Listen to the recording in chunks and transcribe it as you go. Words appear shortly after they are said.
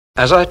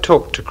As I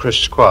talked to Chris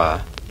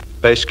Squire,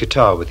 bass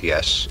guitar with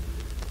Yes,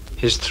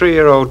 his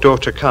 3-year-old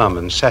daughter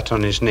Carmen sat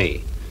on his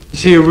knee. You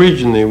see,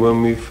 originally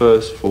when we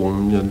first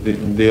formed,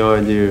 the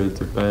idea of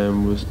the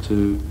band was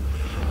to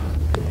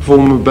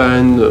form a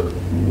band that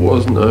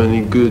wasn't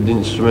only good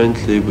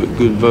instrumentally but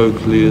good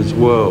vocally as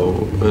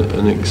well,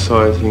 and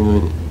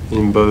exciting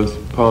in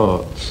both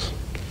parts.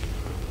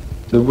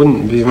 There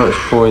wouldn't be much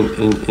point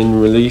in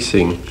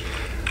releasing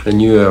a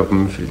new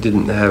album if it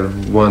didn't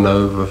have one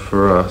over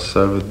for us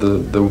over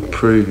the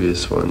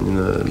previous one, you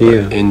know,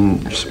 Yeah. in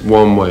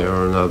one way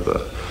or another.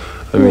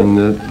 I mean,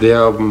 the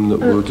album that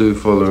we'll do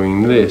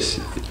following this,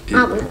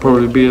 it'll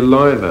probably be a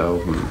live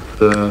album.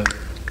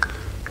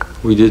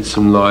 We did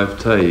some live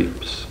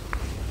tapes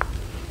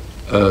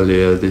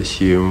earlier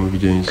this year, and we'll be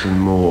doing some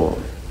more.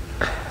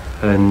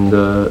 And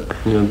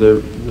you know,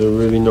 they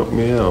really knocked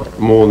me out,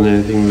 more than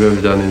anything we've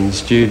ever done in the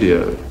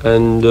studio.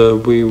 And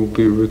we will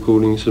be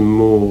recording some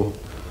more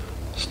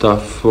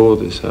stuff for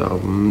this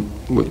album,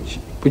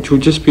 which will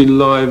just be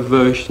live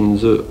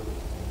versions of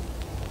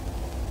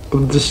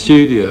the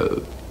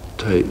studio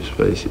tapes,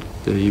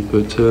 basically.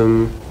 But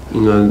you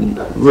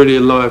know, really, a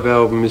live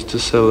album is to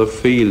sell a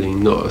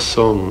feeling, not a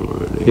song,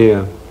 really.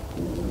 Yeah.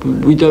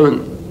 We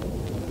don't.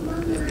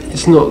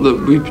 It's not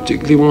that we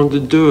particularly want to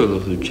do a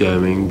lot of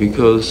jamming,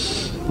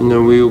 because you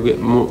know, we all get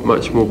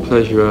much more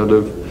pleasure out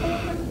of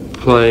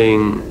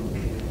playing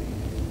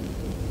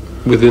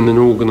within an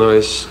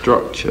organised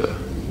structure.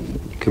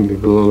 It can be a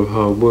lot of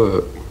hard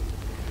work,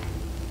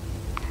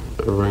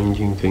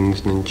 arranging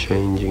things and then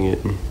changing it.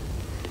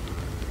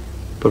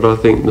 But I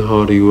think the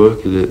harder you work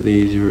at it, the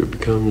easier it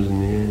becomes in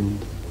the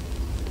end.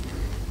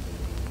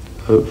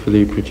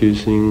 Hopefully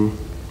producing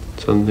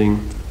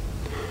something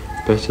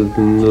better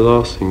than the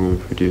last thing we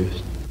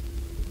produced.